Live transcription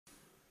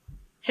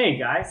Hey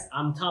guys,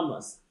 I'm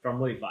Thomas from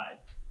Modify,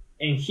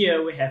 and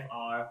here we have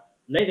our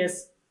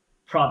latest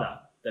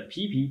product, the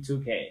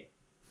PP2K.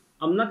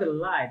 I'm not gonna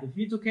lie, the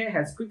PP2K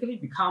has quickly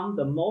become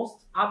the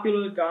most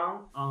popular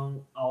gun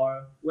on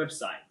our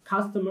website.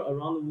 Customers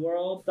around the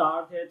world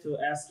started to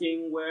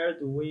asking where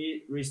do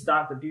we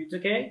restock the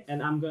PP2K,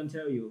 and I'm gonna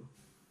tell you.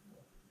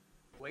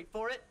 Wait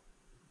for it.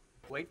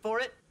 Wait for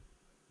it.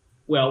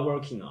 We're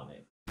working on it.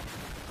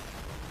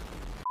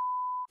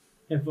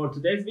 And for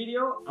today's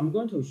video, I'm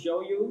going to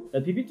show you the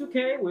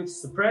PP2K with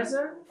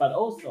suppressor, but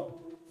also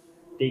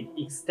the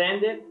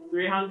extended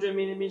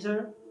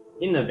 300mm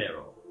inner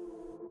barrel.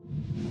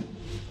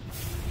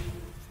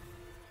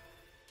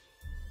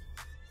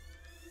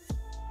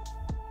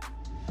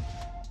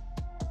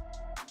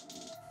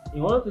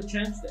 In order to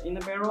change the inner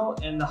barrel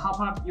and the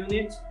hop-up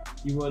unit,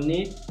 you will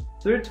need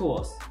 3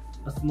 tools.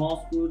 A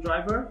small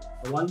screwdriver,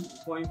 a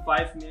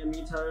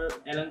 1.5mm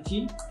Allen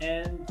key,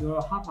 and your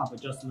hop-up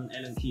adjustment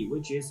Allen key,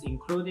 which is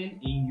included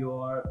in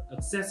your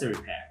accessory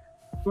pack.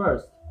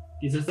 First,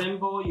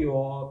 disassemble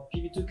your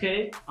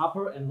PP2K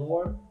upper and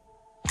lower,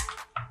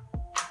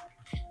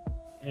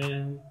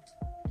 and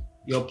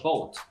your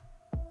bolt.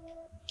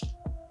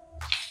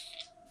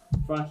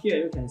 From here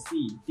you can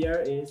see there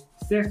is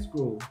 6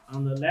 screws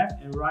on the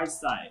left and right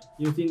side.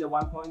 Using the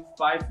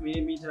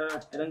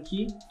 1.5mm Allen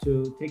key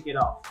to take it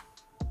off.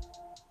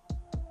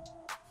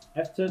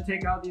 After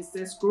take out these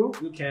 6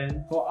 screws, you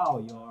can pull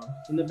out your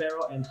inner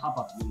barrel and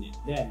hop-up unit.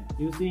 Then,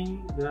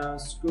 using the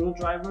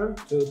screwdriver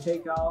to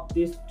take out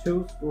these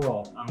 2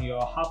 screws on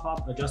your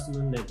hop-up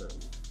adjustment lever.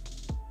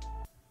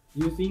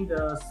 Using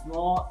the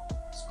small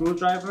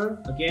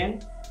screwdriver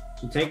again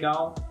to take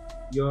out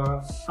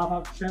your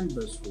hop-up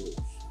chamber screws.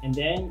 And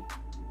then,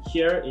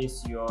 here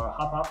is your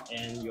hop-up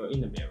and your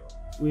inner barrel.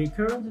 We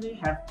currently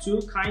have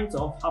 2 kinds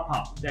of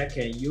hop-up that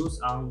can use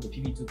on the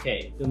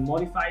PP2K. The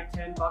Modified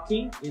 10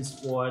 bucking is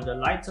for the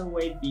lighter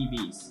weight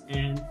BBs,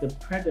 and the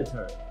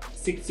Predator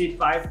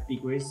 65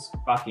 degrees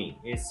bucking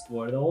is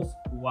for those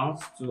who want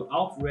to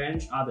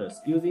outrange others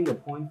using the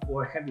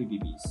 .4 heavy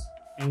BBs.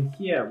 And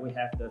here we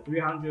have the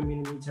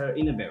 300mm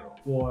inner barrel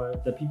for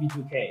the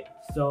PP2K,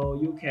 so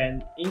you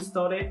can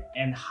install it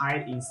and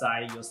hide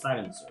inside your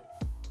silencer.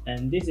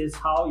 And this is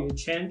how you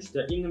change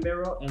the inner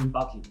barrel and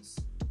buckings.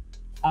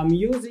 I'm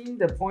using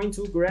the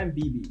 0.2 gram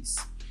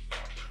BBs.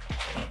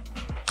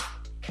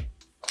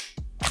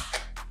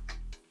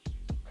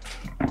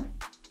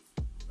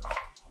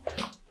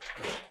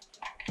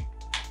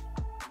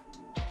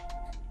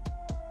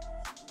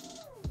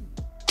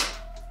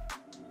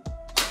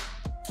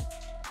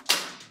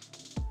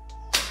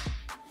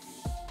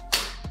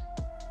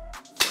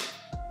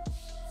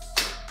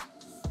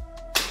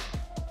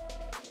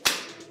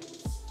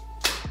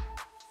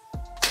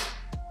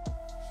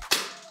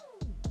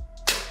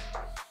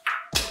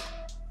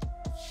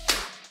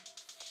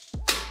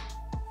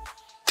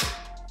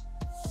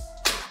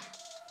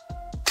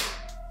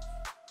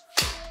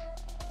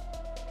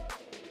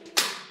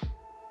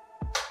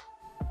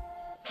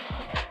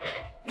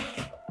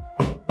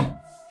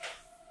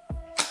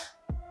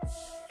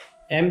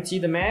 Empty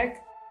the mag.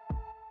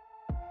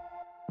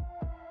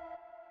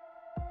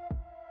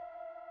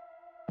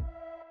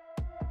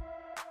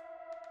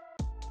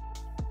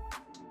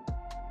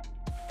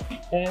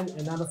 And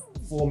another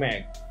full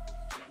mag.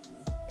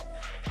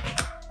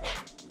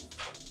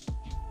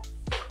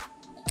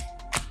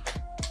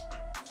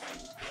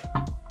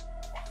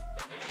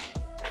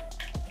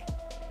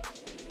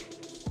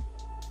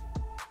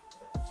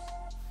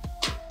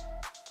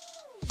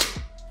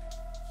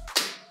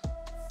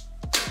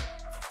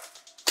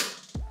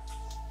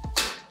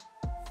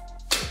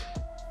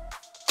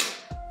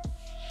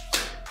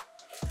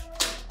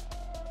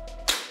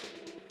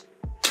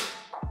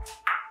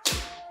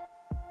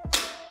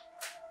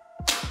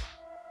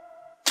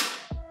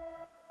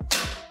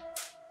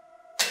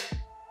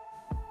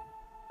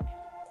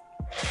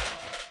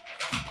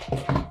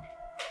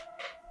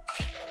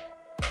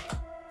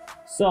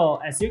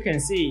 So as you can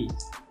see,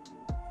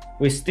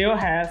 we still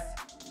have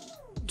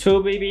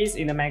 2 BBs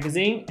in the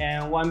magazine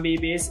and 1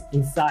 BBs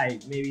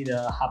inside maybe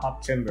the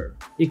hop-up chamber.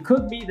 It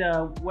could be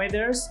the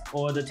weathers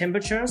or the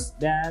temperatures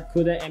that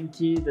couldn't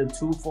empty the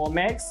 2 full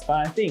mags,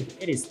 but I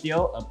think it is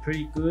still a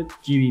pretty good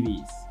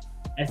GBBs.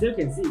 As you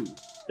can see,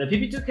 the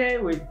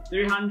PP2K with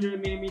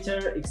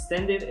 300mm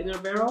extended inner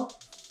barrel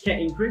can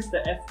increase the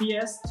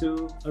FPS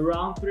to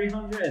around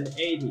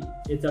 380.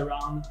 It's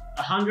around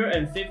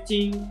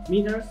 115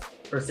 meters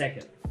per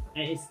second.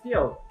 And it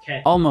still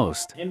can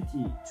almost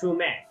empty 2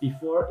 mags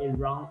before it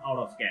runs out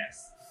of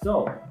gas.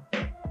 So,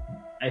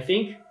 I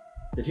think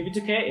the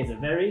PP2K is a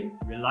very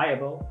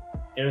reliable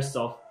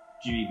airsoft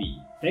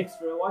GBB. Thanks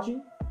for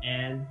watching,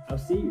 and I'll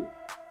see you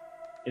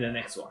in the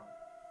next one.